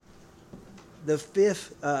the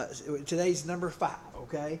fifth, today's number 5,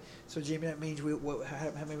 okay? So, Jimmy, that means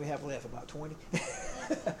how many we have left? About 20?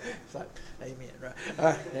 It's like, amen, right? All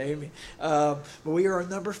right, amen. But we are on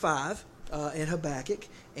number 5 in Habakkuk,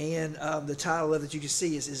 and the title of it, you can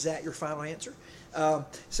see, is that your final answer?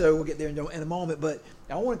 So we'll get there in a moment, but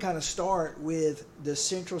I want to kind of start with the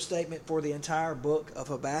central statement for the entire book of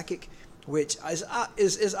Habakkuk, which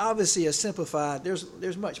is obviously a simplified.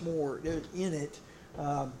 There's much more in it,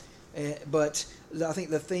 but I think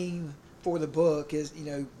the theme for the book is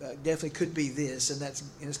definitely could be this, and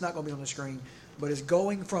it's not going to be on the screen, but it's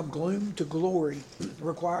going from gloom to glory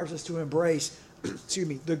requires us to embrace,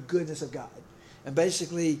 the goodness of God. And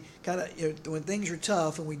basically, kind of, when things are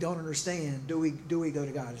tough and we don't understand, do we go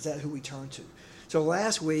to God? Is that who we turn to? So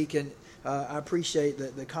last week, and I appreciate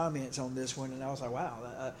the comments on this one, and I was like,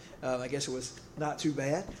 wow, I guess it was not too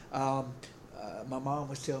bad. My mom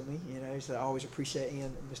was telling me, she said, I always appreciate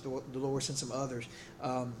Ian, Mr. Dolores, and some others.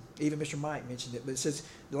 Even Mr. Mike mentioned it. But it says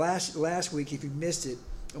last week, if you missed it,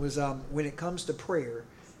 it was when it comes to prayer,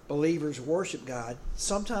 believers worship God,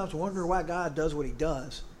 sometimes wonder why God does what he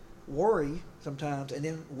does, worry sometimes, and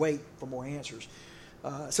then wait for more answers.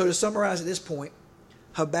 So to summarize at this point,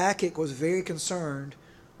 Habakkuk was very concerned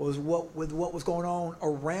with what was going on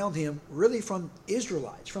around him, really from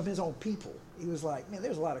Israelites, from his own people. He was like, man,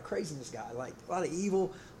 there's a lot of craziness, guy, like a lot of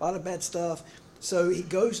evil, a lot of bad stuff. So he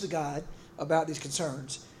goes to God about these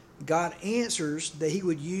concerns. God answers that he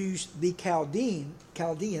would use the Chaldeans,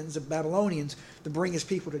 the Babylonians, to bring his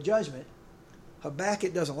people to judgment.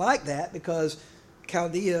 Habakkuk doesn't like that because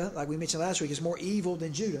Chaldea, like we mentioned last week, is more evil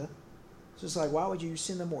than Judah. So it's like, why would you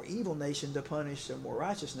send a more evil nation to punish a more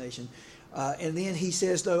righteous nation? And then he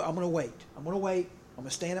says, though, I'm going to wait. I'm going to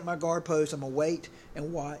stand at my guard post. I'm going to wait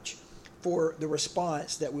and watch for the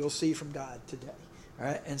response that we'll see from God today. All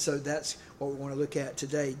right? And so that's what we want to look at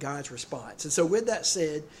today, God's response. And so with that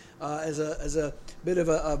said, as a bit of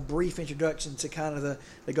a brief introduction to kind of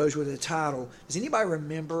that goes with the title, does anybody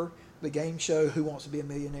remember the game show Who Wants to Be a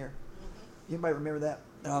Millionaire? Anybody remember that?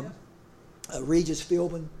 Regis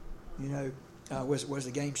Philbin, was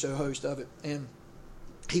the game show host of it, and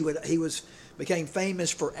he became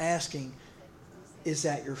famous for asking, "Is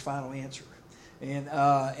that your final answer?" And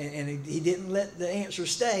he didn't let the answer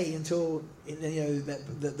stay until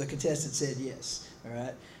that the contestant said yes. All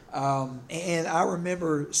right. And I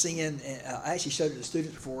remember seeing. I actually showed it to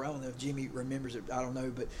students before. I don't know if Jimmy remembers it. I don't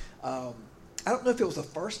know, but. I don't know if it was the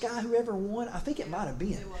first guy who ever won. I think it might have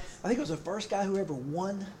been. I think it was the first guy who ever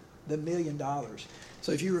won the $1 million.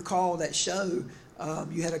 So if you recall that show,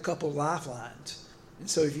 you had a couple of lifelines. And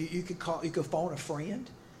so if you could phone a friend,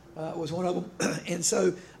 was one of them. And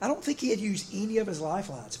so I don't think he had used any of his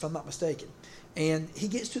lifelines, if I'm not mistaken. And he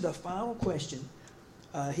gets to the final question.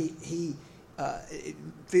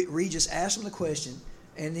 Regis asked him the question,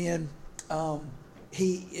 and then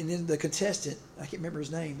the contestant, I can't remember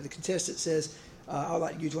his name, but the contestant says, I would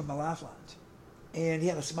like to use one of my lifelines. And he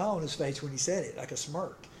had a smile on his face when he said it, like a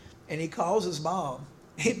smirk. And he calls his mom,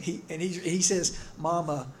 and he says,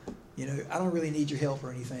 Mama, I don't really need your help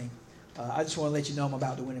or anything. I just want to let you know I'm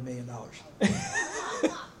about to win $1 million.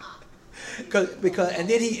 And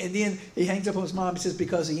then he hangs up on his mom and says,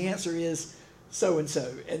 because the answer is so and so,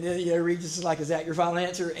 and then Regis is like, "Is that your final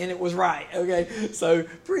answer?" And it was right. Okay, so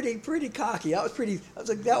pretty cocky.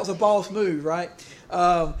 That was a boss move, right?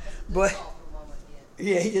 But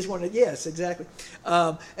yeah, he just wanted yes, exactly.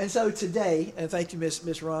 And so today, and thank you, Miss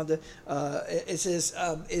Rhonda. It says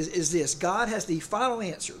is this: God has the final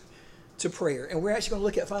answer to prayer, and we're actually going to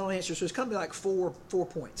look at final answers. So it's going to be like four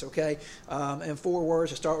points, okay, and 4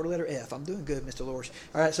 words. I start with the letter F. I'm doing good, Mr. Loris.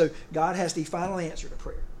 All right, so God has the final answer to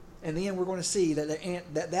prayer. And then we're going to see that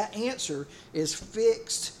that answer is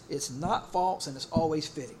fixed, it's not false, and it's always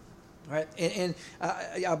fitting. All right? And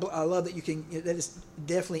I love that that is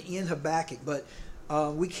definitely in Habakkuk, but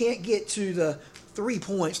we can't get to the 3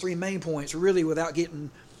 main points, really, without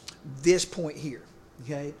getting this point here.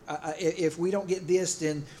 Okay? If we don't get this,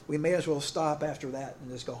 then we may as well stop after that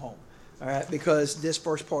and just go home. All right? Because this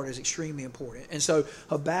first part is extremely important. And so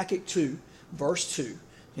Habakkuk 2, verse 2,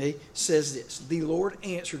 okay, says this: The Lord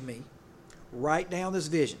answered me, write down this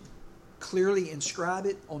vision, clearly inscribe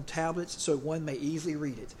it on tablets so one may easily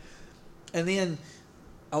read it. And then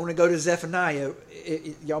I want to go to Zephaniah.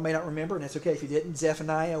 Y'all may not remember, and that's okay if you didn't.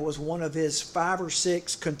 Zephaniah was one of his 5 or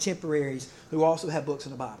 6 contemporaries who also had books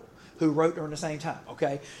in the Bible, who wrote during the same time,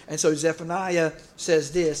 okay? And so Zephaniah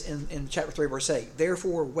says this in chapter 3, verse 8,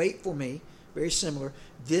 Therefore wait for me, very similar,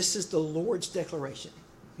 this is the Lord's declaration,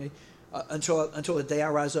 okay? Until the day I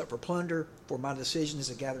rise up for plunder, for my decision is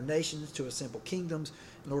to gather nations, to assemble kingdoms,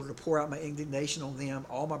 in order to pour out my indignation on them,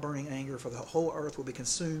 all my burning anger, for the whole earth will be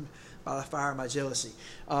consumed by the fire of my jealousy.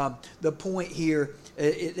 The point here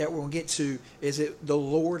that we're going to get to is that the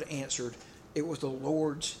Lord answered. It was the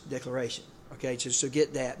Lord's declaration. Okay, so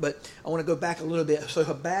get that. But I want to go back a little bit. So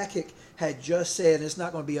Habakkuk had just said, and it's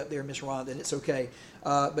not going to be up there, Miss Rhonda, and it's okay.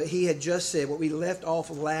 But he had just said what we left off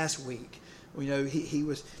of last week. You know, he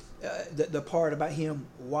was the part about him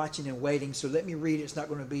watching and waiting. So let me read it. It's not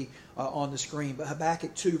going to be on the screen. But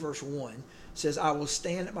Habakkuk 2 verse 1 says, I will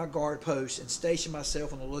stand at my guard post and station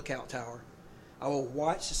myself on the lookout tower. I will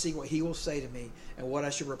watch to see what he will say to me and what I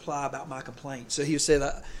should reply about my complaint. So he said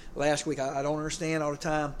last week, I don't understand all the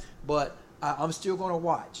time, but I'm still going to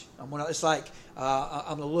watch. It's like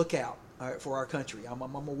I'm the lookout for our country. I'm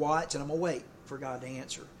going to watch and I'm going to wait for God to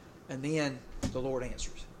answer. And then the Lord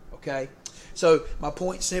answers. Okay? So my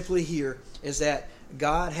point simply here is that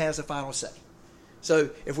God has the final say. So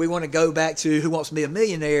if we want to go back to Who Wants to Be a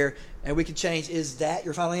Millionaire, and we can change, is that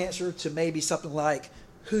your final answer, to maybe something like,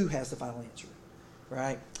 who has the final answer?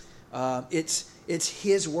 Right? It's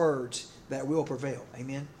his words that will prevail.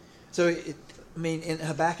 Amen? So in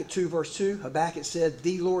Habakkuk 2 verse 2, Habakkuk said,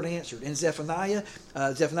 the Lord answered. In Zephaniah,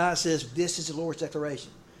 Zephaniah says, this is the Lord's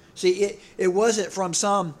declaration. See, it wasn't from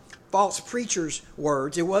some false preacher's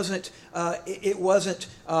words. It wasn't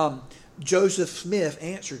Joseph Smith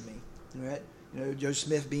answered me. Right? You know, Joseph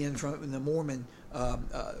Smith being from the Mormon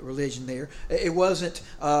religion there. It wasn't,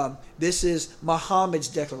 this is Muhammad's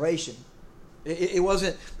declaration. It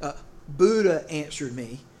wasn't Buddha answered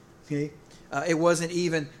me. Okay? It wasn't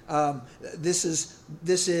even this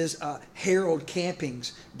is Harold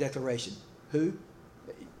Camping's declaration. Who?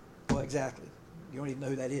 Well, exactly. You don't even know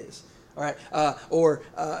who that is. All right. Or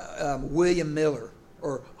William Miller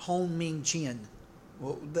or Hong Ming Chin.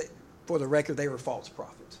 Well, for the record, they were false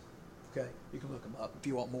prophets. Okay, you can look them up if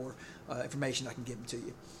you want more information. I can give them to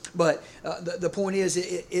you. But the point is,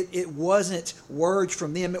 it wasn't words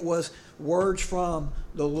from them. It was words from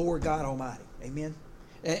the Lord God Almighty. Amen.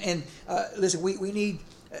 And listen, we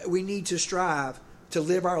need to strive to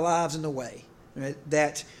live our lives in the way, right,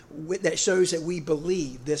 that shows that we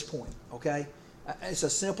believe this point. Okay, it's a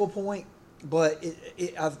simple point, but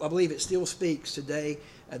I believe it still speaks today,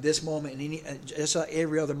 at this moment, and just like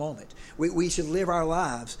every other moment. We should live our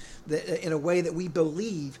lives in a way that we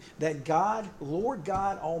believe that God, Lord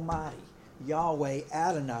God Almighty, Yahweh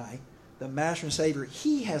Adonai, the Master and Savior,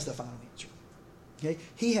 He has the final answer. Okay?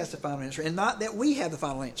 He has the final answer, and not that we have the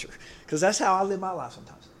final answer, because that's how I live my life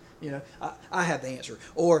sometimes. You know, I have the answer,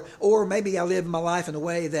 or maybe I live my life in a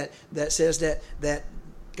way that says that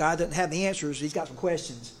God doesn't have the answers. He's got some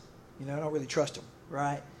questions. You know, I don't really trust Him,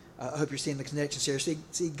 right? I hope you're seeing the connections here.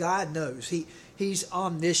 See, God knows. He's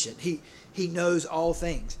omniscient. He knows all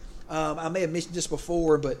things. I may have mentioned this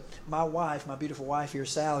before, but my wife, my beautiful wife here,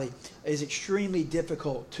 Sally, is extremely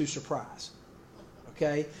difficult to surprise.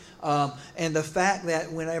 Okay? And the fact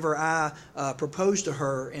that whenever I proposed to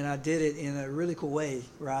her, and I did it in a really cool way,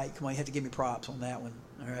 right? Come on, you have to give me props on that one.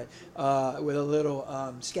 All right? With a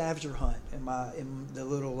little scavenger hunt in the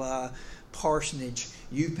little parsonage,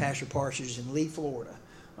 youth pasture parsonage in Lee, Florida.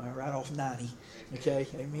 Right off 90, okay,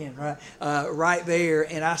 amen, right, right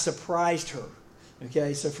there, and I surprised her,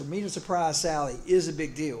 okay. So for me to surprise Sally is a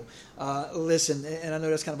big deal. Listen, and I know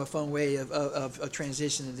that's kind of a fun way of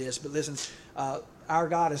transitioning this, but listen, our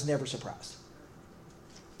God is never surprised.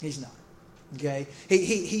 He's not, okay.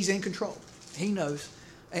 He's in control. He knows,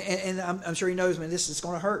 and I'm sure He knows, man, this is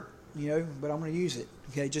going to hurt, you know, but I'm going to use it.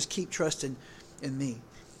 Okay, just keep trusting in me.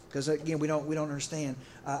 Because again, we don't understand.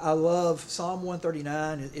 I love Psalm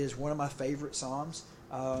 139 is one of my favorite psalms,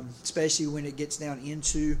 especially when it gets down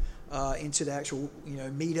into the actual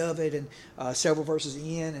meat of it, and several verses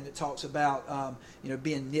in, and it talks about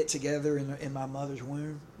being knit together in my mother's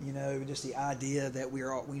womb. Just the idea that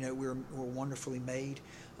we're wonderfully made.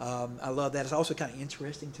 I love that. It's also kind of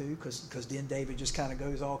interesting too, because then David just kind of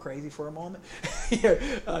goes all crazy for a moment.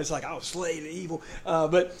 It's like, I'll slay the evil.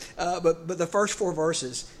 But the first 4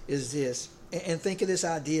 verses is this, and think of this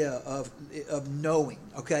idea of knowing.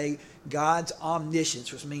 Okay, God's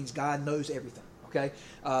omniscience, which means God knows everything. Okay,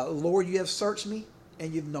 Lord, you have searched me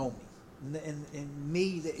and you've known me. And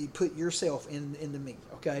me, that you put yourself into me.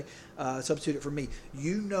 Okay, substitute it for me.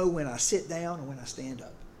 You know when I sit down and when I stand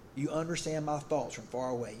up. You understand my thoughts from far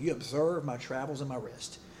away. You observe my travels and my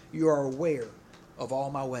rest. You are aware of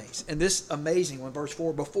all my ways. And this amazing one, verse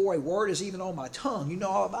 4, before a word is even on my tongue, you know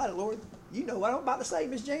all about it, Lord. You know what I'm about to say,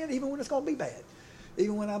 Miss Jan, even when it's going to be bad.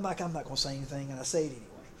 Even when I'm not going to say anything, and I say it anyway.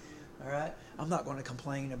 All right? I'm not going to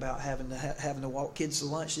complain about having to walk kids to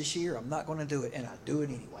lunch this year. I'm not going to do it, and I do it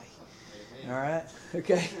anyway. All right?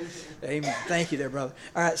 Okay? Amen. Thank you there, brother.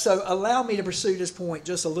 All right, so allow me to pursue this point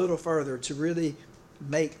just a little further to really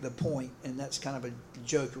make the point, and that's kind of a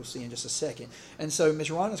joke you'll see in just a second. And so Ms.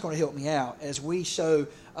 Rhonda's going to help me out as we show,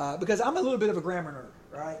 because I'm a little bit of a grammar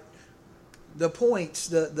nerd, right? The points,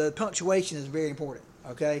 the punctuation is very important,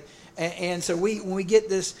 okay? And so when we get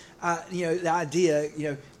this, the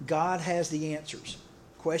idea, God has the answers.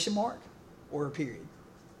 Question mark or a period?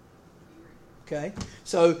 Okay?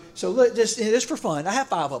 So look, just for fun, I have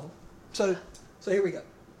 5 of them. So here we go.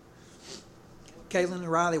 Caitlin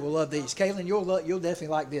and Riley will love these. Caitlin, you'll definitely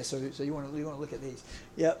like this. So you want to look at these.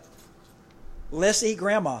 Yep. Let's eat,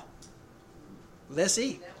 Grandma. Let's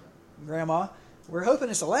eat, Grandma. We're hoping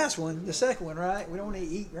it's the last one, the second one, right? We don't want to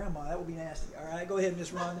eat Grandma. That would be nasty. All right, go ahead,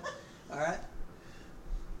 Miss Rhonda. All right.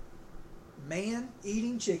 Man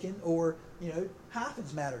eating chicken, or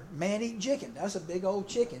hyphens matter. Man eating chicken. That's a big old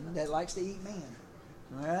chicken that likes to eat man.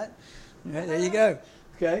 All right. All right, there you go.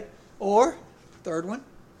 Okay. Or third one.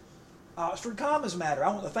 Oxford commas matter. I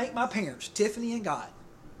want to thank my parents, Tiffany and God.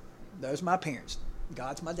 Those are my parents.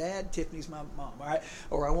 God's my dad, Tiffany's my mom. All right.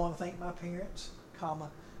 Or I want to thank my parents, comma,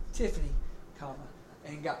 Tiffany, comma,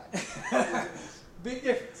 and God. Big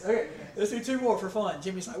difference. Okay. Let's do 2 more for fun.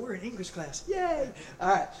 Jimmy's like, we're in English class. Yay. All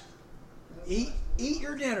right. Eat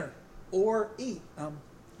your dinner, or eat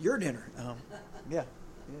your dinner. Yeah.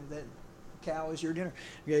 That cow is your dinner.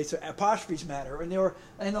 Okay, so apostrophes matter. And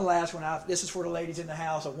the last one, this is for the ladies in the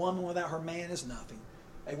house. A woman without her man is nothing.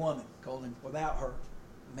 A woman, without her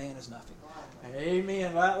man is nothing.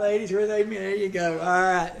 Amen. Right, ladies? Amen. There you go. All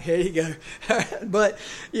right. Here you go. But,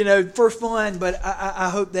 for fun, but I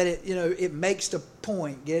hope that it makes the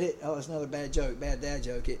point. Get it? Oh, it's another bad joke, bad dad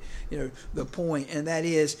joke. The point, and that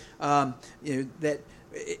is, that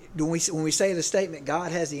when we say the statement,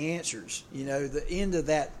 God has the answers, the end of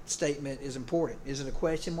that statement is important. Is it a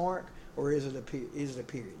question mark, or is it a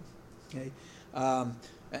period? Okay. I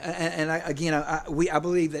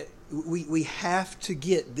believe that we have to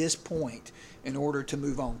get this point in order to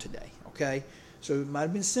move on today, okay? So it might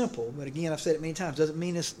have been simple, but again, I've said it many times, doesn't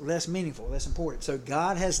mean it's less meaningful, less important. So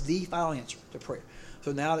God has the final answer to prayer.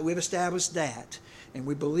 So now that we've established that, and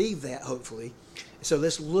we believe that, hopefully, so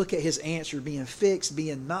let's look at his answer being fixed,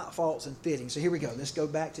 being not false and fitting. So here we go. Let's go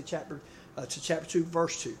back to chapter 2,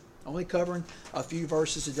 verse 2. Only covering a few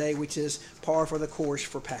verses today, which is par for the course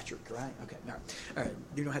for Patrick, right? Okay, all right.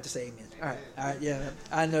 You don't have to say amen. All right, yeah.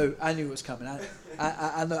 I knew it was coming. I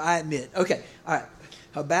know. I admit. Okay, all right.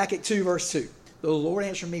 Habakkuk 2, verse 2. The Lord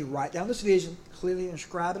answered me, write down this vision, clearly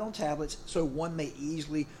inscribe it on tablets, so one may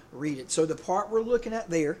easily read it. So the part we're looking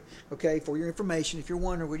at there, okay, for your information, if you're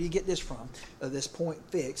wondering where do you get this from, this point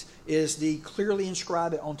fix, is the clearly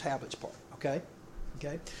inscribe it on tablets part, okay?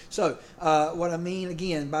 Okay, so what I mean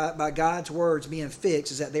again by God's words being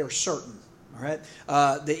fixed is that they are certain. All right,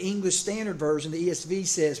 the English Standard Version, the ESV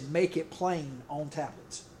says, "Make it plain on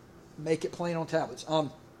tablets." Make it plain on tablets.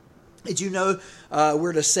 Did you know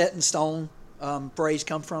where the "set in stone" phrase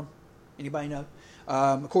come from? Anybody know?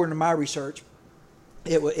 According to my research,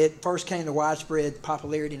 it first came to widespread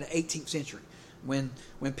popularity in the 18th century when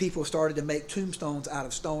people started to make tombstones out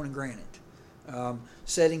of stone and granite.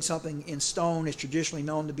 Setting something in stone is traditionally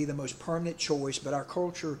known to be the most permanent choice, but our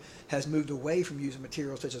culture has moved away from using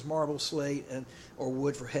materials such as marble, slate, or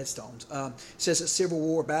wood for headstones. It says that Civil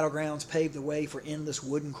War battlegrounds paved the way for endless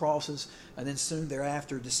wooden crosses, and then soon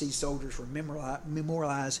thereafter, deceased soldiers were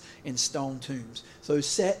memorialized in stone tombs. So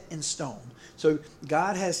set in stone. So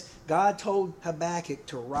God told Habakkuk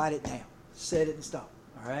to write it down, set it in stone.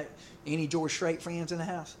 All right. Any George Strait fans in the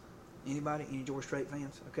house? Anybody? Any George Strait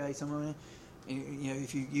fans? Okay, someone.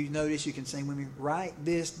 If you notice, you can sing with me. Write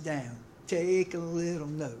this down. Take a little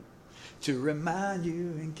note to remind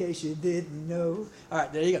you in case you didn't know. All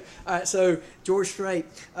right, there you go. All right, so George Strait,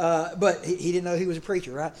 but he didn't know he was a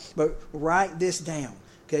preacher, right? But write this down.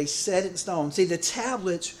 Okay, set it in stone. See, the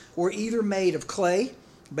tablets were either made of clay,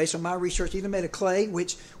 based on my research, either made of clay,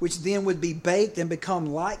 which then would be baked and become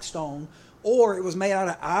like stone, or it was made out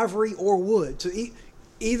of ivory or wood. So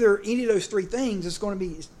either any of those three things is going to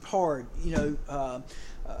be hard,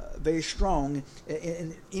 very strong.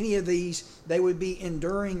 And any of these, they would be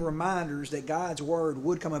enduring reminders that God's word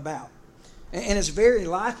would come about. And it's very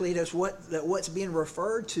likely that what's being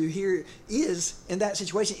referred to here is, in that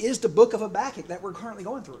situation, is the book of Habakkuk that we're currently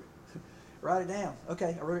going through. Write it down.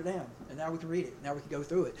 Okay, I wrote it down, and now we can read it. Now we can go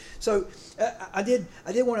through it. So I did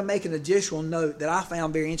want to make an additional note that I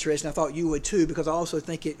found very interesting. I thought you would too, because I also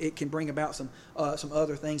think it can bring about some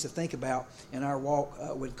other things to think about in our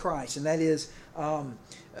walk with Christ, and that is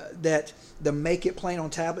that the make it plain on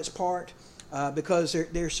tablets part. because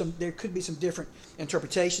there could be some different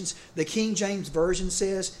interpretations. The King James Version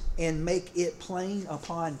says, "and make it plain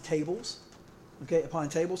upon tables." Okay, upon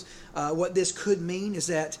tables. What this could mean is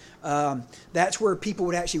that that's where people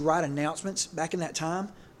would actually write announcements back in that time,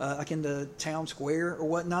 like in the town square or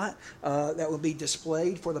whatnot, that would be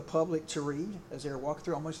displayed for the public to read as they're walking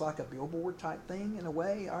through, almost like a billboard type thing in a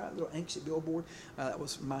way, all right, a little ancient billboard. That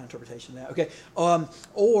was my interpretation of that. Okay,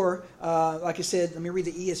 or like I said, let me read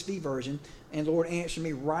the ESV version. "And the Lord answered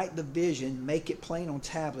me, write the vision, make it plain on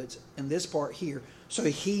tablets," in this part here, "so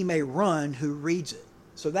he may run who reads it."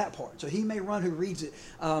 So that part. So he may run who reads it.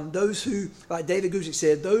 Those who, like David Guzik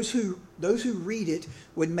said, those who read it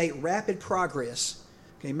would make rapid progress.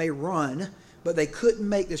 Okay, may run, but they couldn't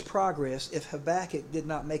make this progress if Habakkuk did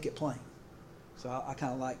not make it plain. So I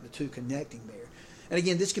kind of like the two connecting there. And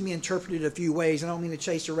again, this can be interpreted a few ways. I don't mean to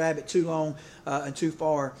chase a rabbit too long and too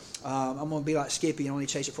far. I'm going to be like Skippy and only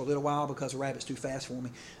chase it for a little while because the rabbit's too fast for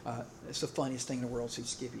me. It's the funniest thing in the world to see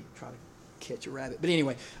Skippy try to catch a rabbit. But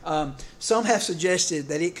anyway, some have suggested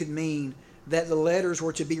that it could mean that the letters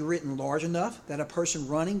were to be written large enough that a person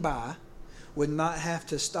running by would not have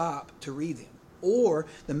to stop to read them, or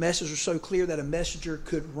the message was so clear that a messenger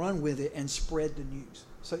could run with it and spread the news.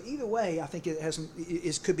 So either way, I think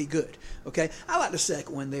it could be good. Okay, I like the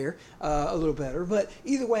second one there a little better, but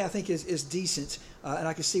either way, I think is decent, and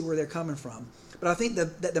I can see where they're coming from. But I think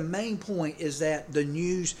that the main point is that the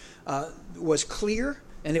news was clear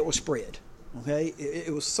and it was spread. Okay,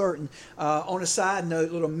 it was certain. On a side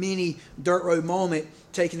note, little mini dirt road moment,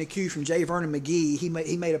 taking a cue from J. Vernon McGee, he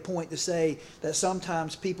made a point to say that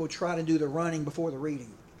sometimes people try to do the running before the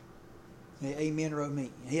reading. Amen, or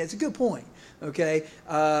me. It's a good point. Okay,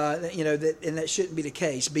 that shouldn't be the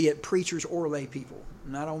case, be it preachers or lay people.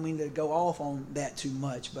 And I don't mean to go off on that too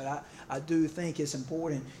much, but I do think it's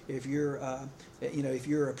important if you're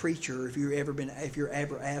a preacher, if you're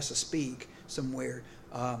ever asked to speak somewhere,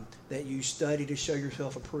 that you study to show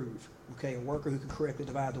yourself approved. Okay, a worker who can correctly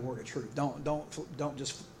divide the word of truth. Don't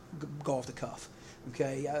just go off the cuff.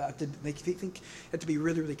 Okay, I have to make you think. Have to be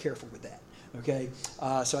really, really careful with that. Okay,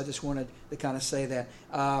 so I just wanted to kind of say that.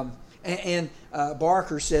 And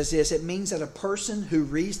Barker says this: it means that a person who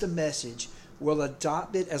reads the message will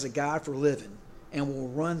adopt it as a guide for living and will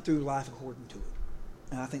run through life according to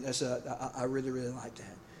it. And I think that's I really, really like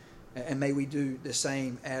that. And may we do the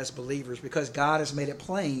same as believers, because God has made it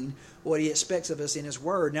plain what He expects of us in His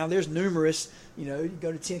Word. Now, there's numerous, you go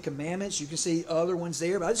to 10 Commandments, you can see other ones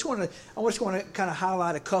there, but I just want to kind of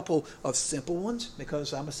highlight a couple of simple ones,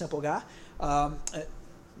 because I'm a simple guy.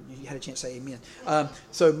 You had a chance to say amen.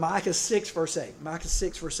 So Micah 6, verse 8. Micah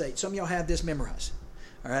 6, verse 8. Some of y'all have this memorized.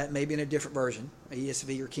 All right, maybe in a different version,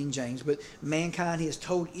 ESV or King James. But mankind, He has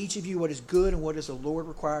told each of you what is good and what is the Lord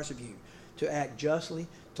requires of you, to act justly,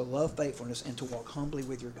 to love faithfulness, and to walk humbly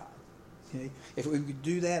with your God. Okay? If we could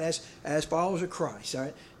do that as followers of Christ, all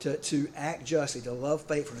right, to act justly, to love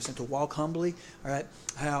faithfulness, and to walk humbly, all right,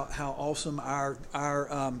 how awesome our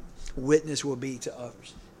witness will be to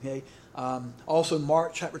others. Okay. Also,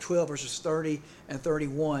 Mark chapter 12, verses 30 and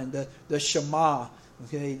 31, the Shema.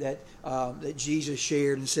 Okay, that Jesus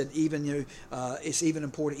shared and said, even it's even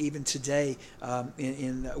important even today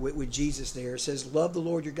with Jesus there. It says, love the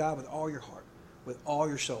Lord your God with all your heart, with all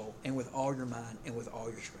your soul, and with all your mind, and with all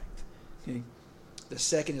your strength. Okay? The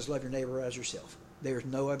second is love your neighbor as yourself. There is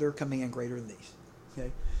no other command greater than these.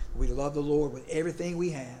 Okay, we love the Lord with everything we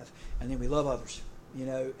have, and then we love others.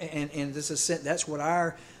 And this is that's what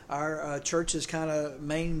our church's kind of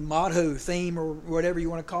main motto, theme, or whatever you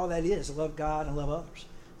want to call that is: love God and love others.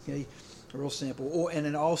 Okay, real simple. And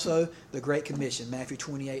then also the Great Commission, Matthew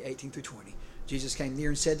 28, 18 through 20. Jesus came near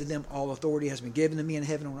and said to them, all authority has been given to me in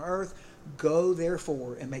heaven and on earth. Go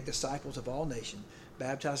therefore and make disciples of all nations,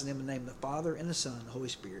 baptizing them in the name of the Father and the Son and the Holy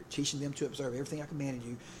Spirit, teaching them to observe everything I commanded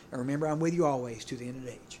you. And remember, I'm with you always to the end of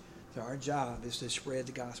the age. So our job is to spread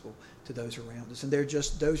the gospel to those around us. And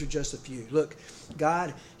those are just a few. Look,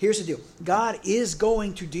 here's the deal. God is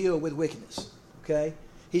going to deal with wickedness. Okay?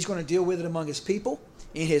 He's going to deal with it among His people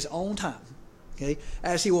in His own time. Okay?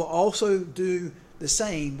 As He will also do the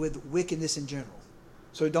same with wickedness in general.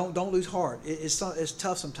 So don't lose heart. It's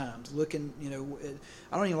tough sometimes. Looking,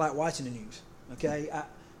 I don't even like watching the news. Okay?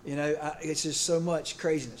 It's just so much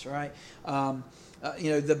craziness, right?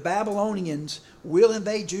 The Babylonians will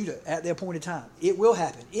invade Judah at the appointed time. It will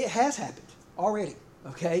happen. It has happened already.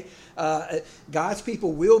 Okay, God's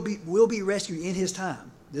people will be rescued in His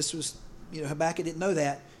time. This was, Habakkuk didn't know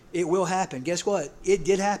that. It will happen. Guess what? It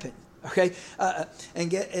did happen. Okay,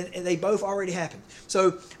 and they both already happened.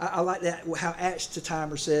 So I like that how Acts to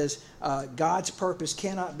Timer says God's purpose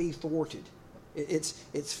cannot be thwarted.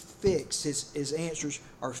 It's fixed. His answers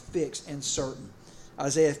are fixed and certain.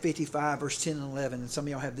 Isaiah 55, verse 10 and 11, and some of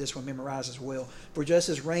y'all have this one memorized as well. For just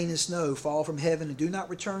as rain and snow fall from heaven and do not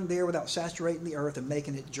return there without saturating the earth and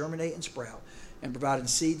making it germinate and sprout, and providing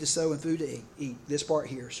seed to sow and food to eat, this part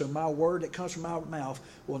here. So my word that comes from my mouth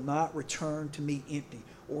will not return to me empty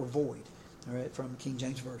or void, all right, from King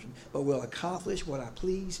James Version, but will accomplish what I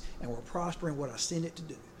please and will prosper in what I send it to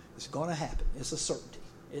do. It's going to happen. It's a certainty.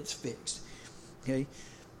 It's fixed. Okay?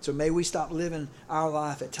 So may we stop living our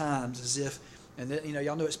life at times as if, and then,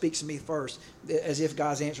 y'all know it speaks to me first, as if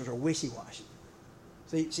God's answers are wishy-washy.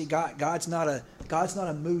 See, God's not a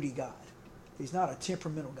moody God. He's not a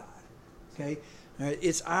temperamental God. Okay? All right?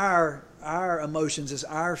 It's our emotions, it's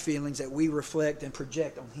our feelings that we reflect and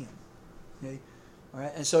project on Him. Okay? All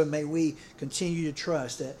right? And so may we continue to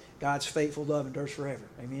trust that God's faithful love endures forever.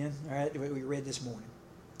 Amen? All right? We read this morning.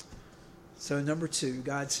 So number 2,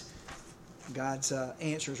 God's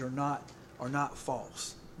answers are not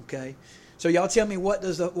false. Okay? So y'all tell me, what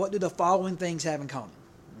do the following things have in common?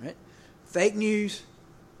 All right? Fake news,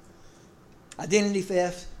 identity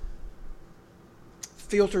theft,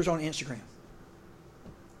 filters on Instagram.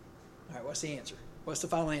 All right, what's the answer? What's the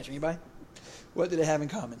final answer? Anybody? What do they have in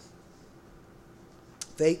common?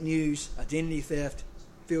 Fake news, identity theft,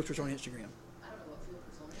 filters on Instagram. I don't know what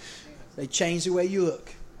filters on Instagram. They change the way you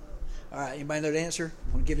look. All right, anybody know the answer?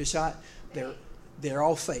 Want to give it a shot? They're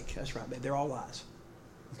all fake. That's right, babe. They're all lies.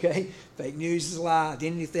 Okay? Fake news is a lie.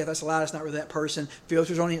 Identity theft, that's a lie. That's not really that person.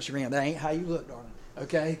 Filters on Instagram. That ain't how you look, darling.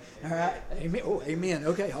 Okay? All right? Amen. Oh, amen.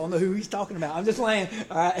 Okay. I don't know who he's talking about. I'm just laying.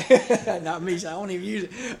 All right? Not me. So I won't even use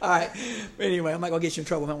it. All right. But anyway, I'm not going to get you in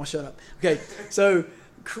trouble. I want to shut up. Okay. So,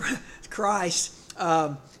 Christ,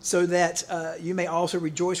 so that you may also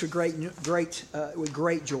rejoice with great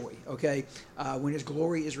joy. Okay? When His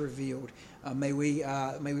glory is revealed. May we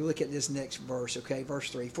look at this next verse, okay? Verse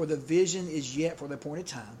 3. For the vision is yet for the appointed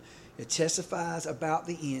time. It testifies about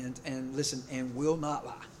the end, and listen, and will not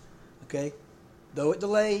lie. Okay? Though it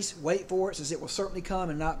delays, wait for it, since it will certainly come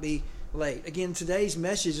and not be late. Again, today's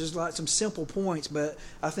message is like some simple points, but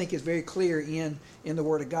I think it's very clear in the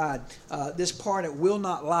Word of God. This part, it will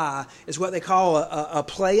not lie, is what they call a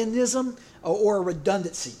Playanism or a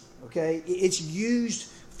redundancy. Okay? It's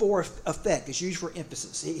used for effect. It's used for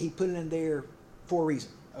emphasis. He put it in there for a reason.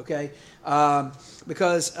 Okay,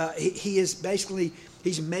 because he is basically,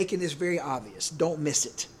 he's making this very obvious. Don't miss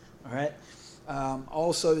it. All right.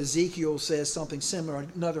 Also, Ezekiel says something similar.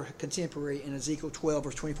 Another contemporary in Ezekiel 12,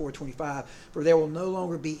 verse 24-25. For there will no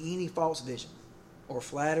longer be any false vision or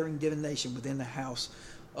flattering divination within the house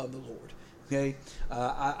of the Lord. Okay,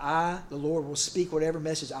 I, the Lord, will speak whatever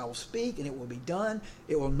message I will speak, and it will be done.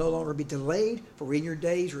 It will no longer be delayed. For in your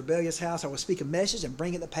days, rebellious house, I will speak a message and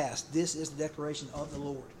bring it to pass. This is the declaration of the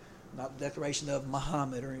Lord, not the declaration of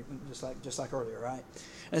Muhammad, or just like earlier, right?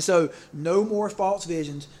 And so, no more false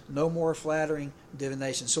visions, no more flattering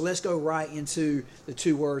divination. So let's go right into the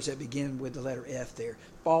two words that begin with the letter F there.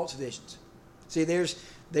 False visions. See,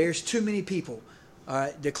 there's too many people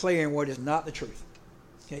declaring what is not the truth.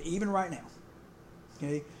 Okay, even right now.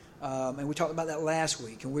 Okay, and we talked about that last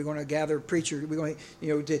week, and we're going to gather preachers. We're going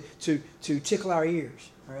to tickle our ears,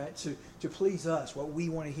 all right, to please us, what we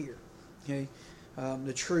want to hear. Okay,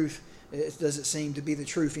 the truth, it doesn't seem to be the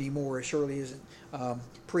truth anymore. It surely isn't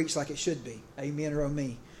preached like it should be. Amen or oh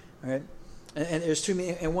me. All right, and there's too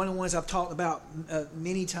many. And one of the ones I've talked about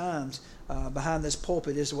many times behind this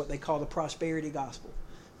pulpit is what they call the prosperity gospel.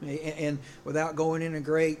 And without going into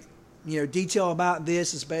great detail about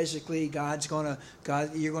this, is basically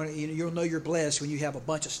you'll know you're blessed when you have a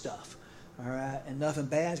bunch of stuff, all right, and nothing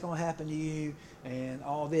bad's going to happen to you, and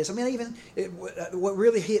all this. I mean, what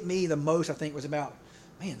really hit me the most, I think, was about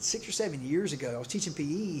 6 or 7 years ago. I was teaching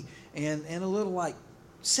PE, and a little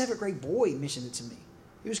 7th grade boy mentioned it to me.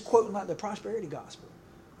 He was quoting the prosperity gospel.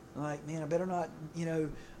 I'm like, man, I better not,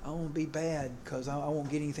 I won't be bad because I won't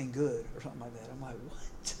get anything good or something like that. I'm like, what?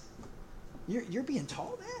 You're being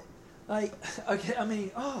taught that?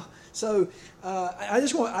 Okay, so I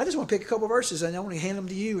just want to pick a couple of verses, and I want to hand them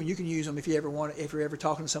to you, and you can use them if you're ever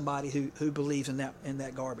talking to somebody who believes in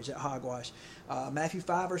that garbage, that hogwash. Matthew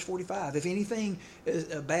 5, verse 45. If anything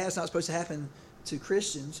bad is not supposed to happen to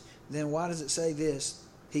Christians, then why does it say this?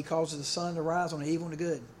 He causes the sun to rise on the evil and the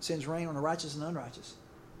good, sends rain on the righteous and unrighteous.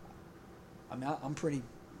 I mean, I'm pretty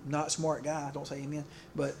not smart guy. Don't say amen.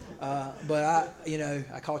 But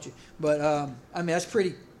I caught you. But that's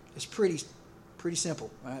pretty. It's pretty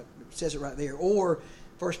simple. Right? It says it right there. Or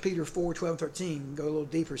 1 Peter 4, 12, 13, go a little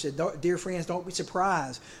deeper. It said, dear friends, don't be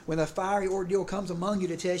surprised when a fiery ordeal comes among you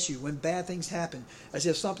to test you, when bad things happen, as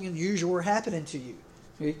if something unusual were happening to you.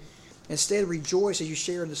 Okay? Instead, rejoice as you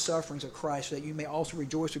share in the sufferings of Christ, so that you may also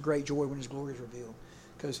rejoice with great joy when his glory is revealed.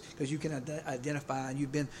 Because you can identify, and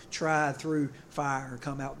you've been tried through fire and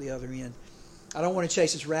come out the other end. I don't want to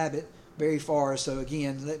chase this rabbit very far, so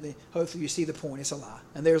again, hopefully you see the point. It's a lie.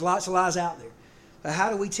 And there's lots of lies out there.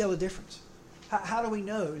 How do we tell the difference? How do we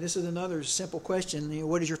know? This is another simple question. You know,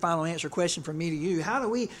 what is your final answer question from me to you? How do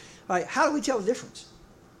we tell the difference?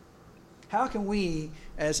 How can we,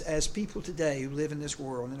 as people today who live in this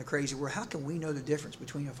world, in a crazy world, how can we know the difference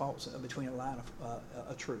between a lie and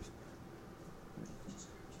a truth?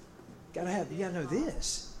 You gotta know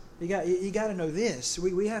this. You got to know this.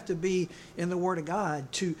 We have to be in the Word of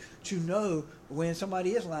God to know when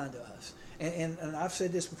somebody is lying to us. And I've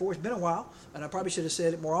said this before. It's been a while, and I probably should have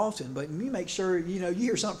said it more often. But you make sure you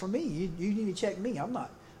hear something from me. You need to check me. I'm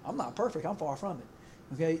not perfect. I'm far from it.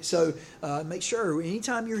 Okay, so make sure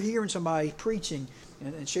anytime you're hearing somebody preaching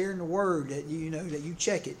and sharing the Word that that you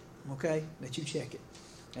check it. Okay, that you check it.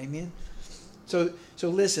 Amen. So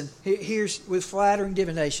listen. Here's with flattering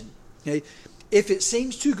divination. Okay, if it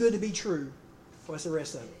seems too good to be true, what's the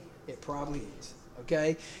rest of it? It probably is.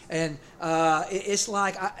 Okay, and it's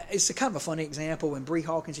like it's a kind of a funny example. When Bree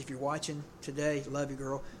Hawkins, if you're watching today, love you,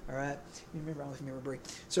 girl. All right, I always remember Bree.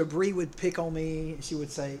 So Bree would pick on me, and she would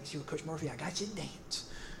say, Coach Murphy, I got you to dance.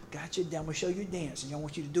 I'm gonna show you a dance, and I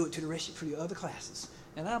want you to do it to the rest for the other classes.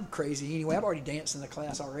 And I'm crazy anyway. I've already danced in the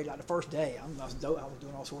class already. Like the first day, I was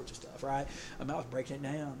doing all sorts of stuff, right? I was breaking it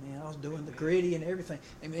down, man. I was doing the gritty and everything.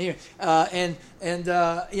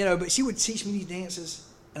 But she would teach me these dances,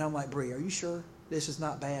 and I'm like, Bree, are you sure this is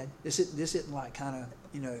not bad? This isn't like kind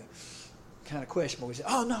of questionable. We said,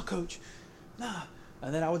 oh no, Coach, no.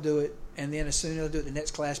 And then I would do it, and then as soon as I do it the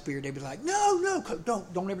next class period, they'd be like, no, Coach,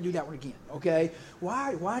 don't ever do that one again. Okay?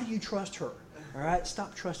 Why do you trust her? All right,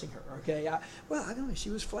 stop trusting her. Okay, I don't know. She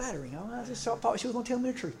was flattering. I just thought she was going to tell me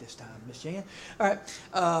the truth this time, Miss Jan. All right,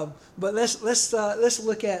 but let's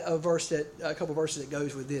look at a couple verses that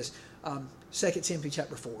goes with this. 2 Timothy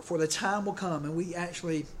chapter 4. For the time will come,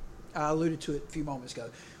 and I alluded to it a few moments ago,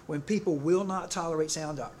 when people will not tolerate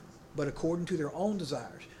sound doctrine, but according to their own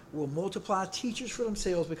desires, will multiply teachers for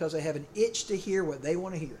themselves because they have an itch to hear what they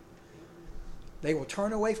want to hear. They will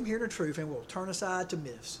turn away from hearing the truth and will turn aside to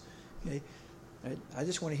myths. Okay. I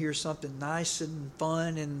just want to hear something nice and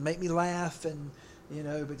fun and make me laugh, and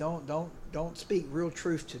but don't speak real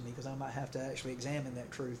truth to me, because I might have to actually examine that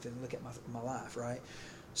truth and look at my life, right?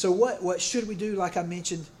 So what should we do? Like I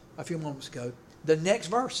mentioned a few moments ago, the next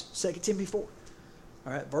verse, 2 Timothy 4, all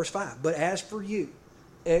right, verse 5. But as for you,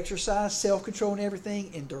 exercise self-control in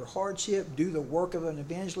everything, endure hardship, do the work of an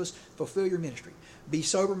evangelist, fulfill your ministry, be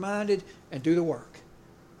sober-minded, and do the work.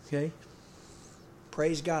 Okay,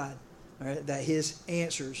 praise God. All right, that his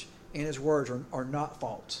answers and his words are not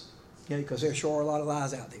false. Okay, because there sure are a lot of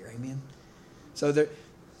lies out there. Amen. So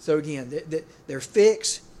again, they're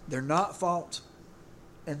fixed, they're not false,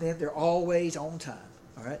 and then they're always on time.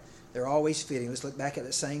 All right, they're always fitting. Let's look back at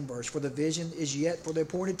that same verse. For the vision is yet for the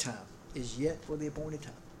appointed time. Is yet for the appointed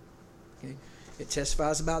time. Okay, it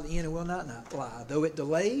testifies about the end and will not lie. Though it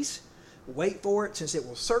delays, wait for it, since it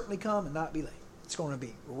will certainly come and not be late. It's going to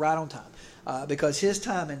be right on time, because his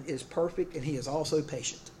timing is perfect, and he is also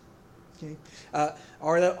patient. Okay?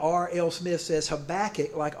 R.L. Smith says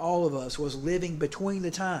Habakkuk, like all of us, was living between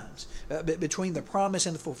the times, between the promise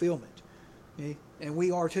and the fulfillment. Okay? And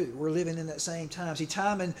we are too. We're living in that same time. See,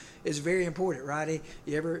 timing is very important, right?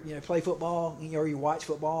 You ever play football, or you watch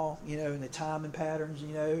football, and the timing patterns,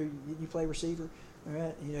 you play receiver,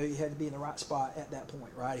 right? You had to be in the right spot at that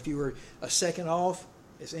point, right? If you were a second off,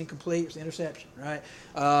 it's incomplete, it's interception, right?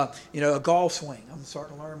 A golf swing. I'm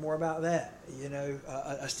starting to learn more about that.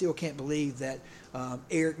 I still can't believe that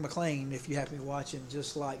Eric McLean, if you happen to be watching,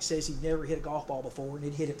 just says he never hit a golf ball before, and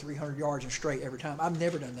he'd hit it 300 yards and straight every time. I've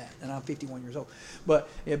never done that, and I'm 51 years old. But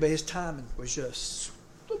his timing was just,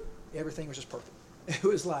 everything was just perfect. It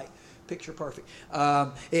was like picture perfect.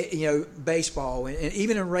 Baseball, and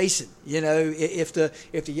even in racing, if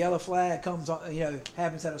the yellow flag comes on,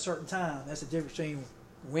 happens at a certain time, that's the difference between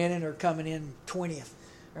winning or coming in 20th.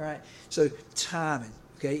 All right, so timing.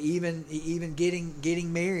 Okay, even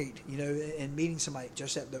getting married, and meeting somebody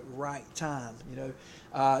just at the right time,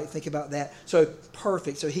 think about that. So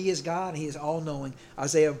perfect. So he is God, and he is all-knowing.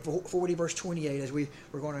 Isaiah 40 verse 28. As we're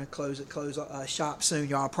going to close shop soon,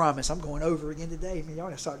 y'all. I promise. I'm going over again today. Man, y'all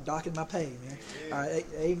gotta start docking my pay, man. All right,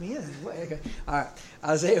 amen. Okay. All right.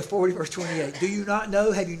 Isaiah 40 verse 28. Do you not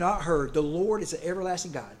know? Have you not heard? The Lord is an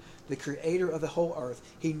everlasting God, the Creator of the whole earth.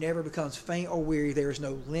 He never becomes faint or weary. There is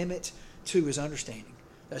no limit to his understanding.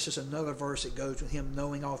 That's just another verse that goes with him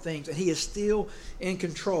knowing all things. And he is still in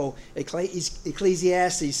control.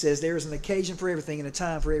 Ecclesiastes says there is an occasion for everything and a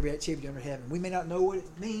time for every activity under heaven. We may not know what it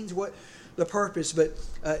means, what the purpose, but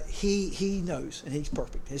he knows, and he's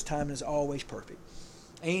perfect. His timing is always perfect.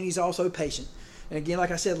 And he's also patient. And again,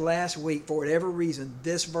 like I said last week, for whatever reason,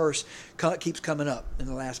 this verse keeps coming up in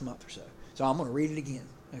the last month or so. So I'm going to read it again.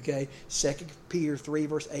 Okay? 2 Peter 3,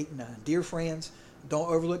 verse 8 and 9. Dear friends, don't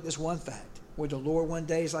overlook this one fact. With the Lord, one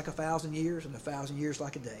day is like 1,000 years, and 1,000 years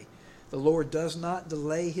like a day. The Lord does not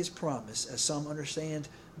delay his promise, as some understand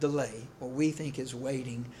delay, what we think is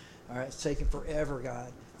waiting. All right, it's taking forever,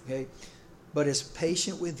 God. Okay? But is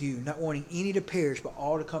patient with you, not wanting any to perish, but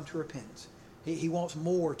all to come to repentance. He wants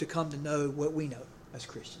more to come to know what we know as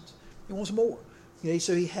Christians. He wants more. Okay?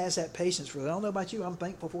 So he has that patience for it. I don't know about you. I'm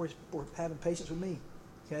thankful for having patience with me.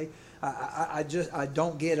 Okay? I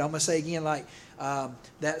don't get it. I'm gonna say again, like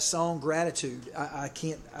that song "Gratitude." I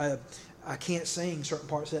can't sing certain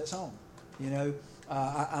parts of that song. You know,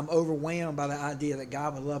 I'm overwhelmed by the idea that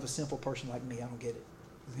God would love a simple person like me. I don't get it.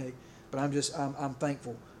 Okay, but I'm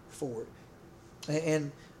thankful for it.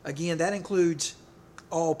 And again, that includes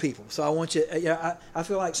all people. So I want you. I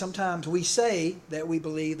feel like sometimes we say that we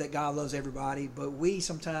believe that God loves everybody, but we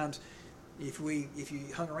sometimes, if you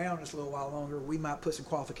hung around just a little while longer, we might put some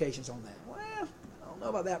qualifications on that. Well, I don't know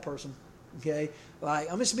about that person. Okay,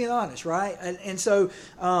 like I'm just being honest, right? And so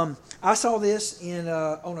I saw this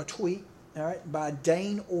on a tweet, all right, by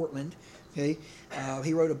Dane Ortland. Okay,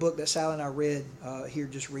 he wrote a book that Sally and I read here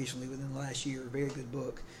just recently within the last year. A very good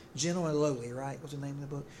book, Gentle and Lowly. Right? What's the name of the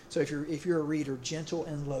book? So if you're a reader, Gentle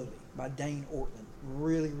and Lowly by Dane Ortland.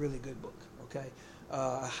 Really, really good book. Okay,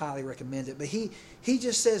 I highly recommend it. But he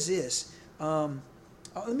just says this. Let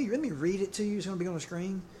me read it to you. It's going to be on the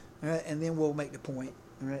screen, all right, and then we'll make the point,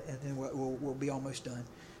 all right, and then we'll be almost done.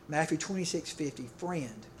 Matthew 26:50.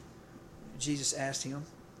 Friend, Jesus asked him,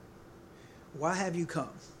 "Why have you come?"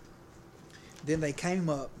 Then they came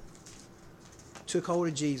up, took hold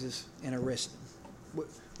of Jesus, and arrested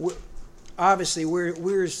him. Obviously,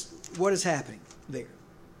 what is happening there?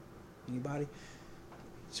 Anybody?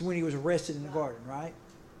 So when he was arrested in the garden, right?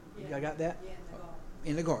 Yeah. You got that? Yeah,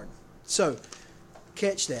 in the garden. So,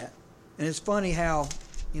 catch that. And it's funny how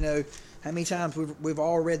how many times we've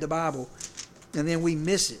all read the Bible, and then we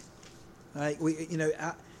miss it. Right?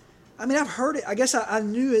 I mean, I've heard it. I guess I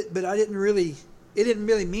knew it, but it didn't really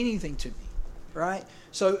mean anything to me. Right?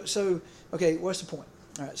 So okay, what's the point?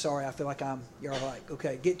 All right, sorry, I feel like you're like,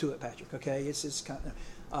 okay, get to it, Patrick. Okay, it's kind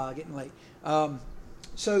of getting late.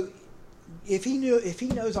 So if he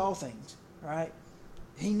knows all things, right?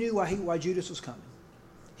 He knew why Judas was coming.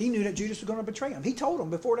 He knew that Judas was going to betray him. He told them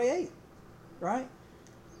before they ate, right?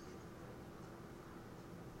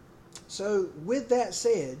 So with that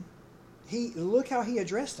said, look how he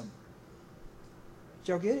addressed them.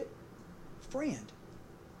 Did y'all get it? Friend.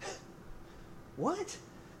 What?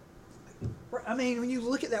 I mean, when you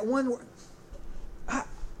look at that one word, I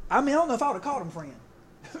don't know if I would have called him friend.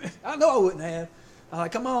 I know I wouldn't have. I'm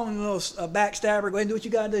like, come on, you little backstabber, go ahead and do what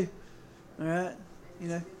you got to do. All right?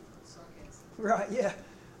 Right, yeah.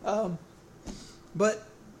 But,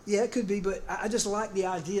 yeah, it could be. But I just like the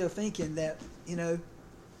idea of thinking that,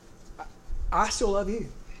 I still love you,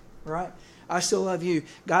 right? I still love you.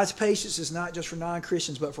 God's patience is not just for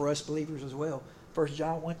non-Christians, but for us believers as well. 1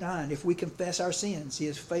 John 1:9, if we confess our sins, he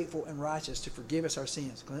is faithful and righteous to forgive us our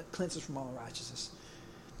sins, cleanse us from all unrighteousness.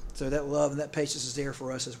 So that love and that patience is there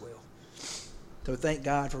for us as well. So thank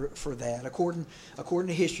God for that. According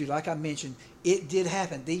to history, like I mentioned, it did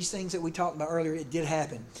happen. These things that we talked about earlier, it did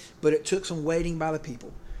happen. But it took some waiting by the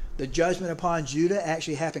people. The judgment upon Judah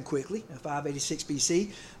actually happened quickly in 586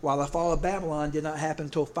 BC, while the fall of Babylon did not happen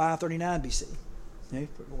until 539 BC. Okay,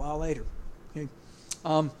 a while later. Okay.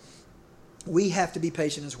 We have to be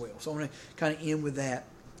patient as well. So I'm going to kind of end with that.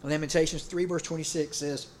 Lamentations 3 verse 26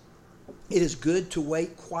 says, "It is good to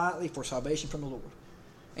wait quietly for salvation from the Lord."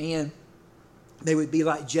 And they would be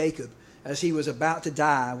like Jacob, as he was about to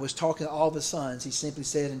die, was talking to all of his sons. He simply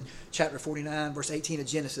said in chapter 49, verse 18 of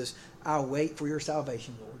Genesis, "I'll wait for your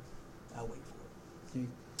salvation, Lord. I'll wait for it."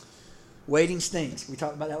 Waiting stinks. We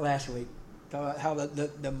talked about that last week. Talked about how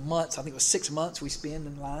the months, I think it was 6 months we spend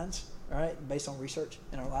in lines, all right, based on research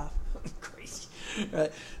in our life. Crazy.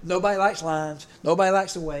 Right? Nobody likes lines. Nobody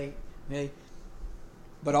likes to wait. Okay?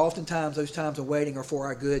 But oftentimes those times of waiting are for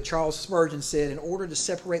our good. Charles Spurgeon said, in order to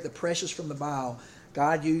separate the precious from the vile,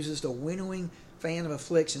 God uses the winnowing fan of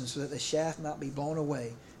affliction so that the shaft not be blown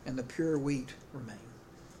away and the pure wheat remain.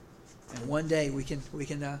 And one day we can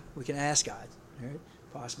ask God, right?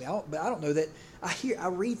 Possibly. But I don't know that. I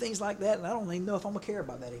read things like that, and I don't even know if I'm gonna care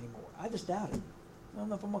about that anymore. I just doubt it. I don't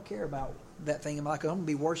know if I'm going to care about that thing in my life. I'm going to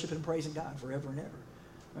be worshiping and praising God forever and ever.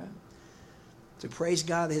 Right? So praise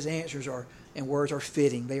God that His answers are and words are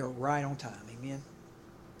fitting. They are right on time. Amen.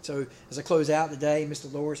 So as I close out today,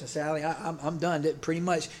 Mr. Loris and Sally, I'm done. Pretty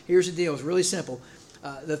much, here's the deal. It's really simple.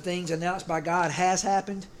 The things announced by God has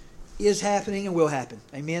happened, is happening, and will happen.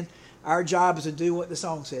 Amen. Our job is to do what the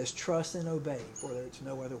song says, trust and obey, for there's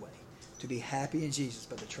no other way. To be happy in Jesus,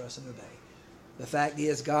 but to trust and obey. The fact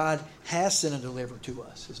is, God has sent a deliverer to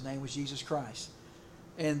us. His name was Jesus Christ.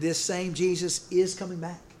 And this same Jesus is coming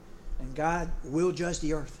back. And God will judge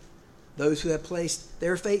the earth. Those who have placed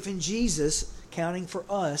their faith in Jesus, counting for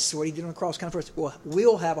us, what He did on the cross, counting for us,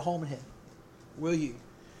 will have a home in heaven. Will you?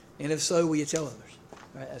 And if so, will you tell others?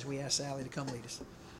 Right, as we ask Sally to come lead us.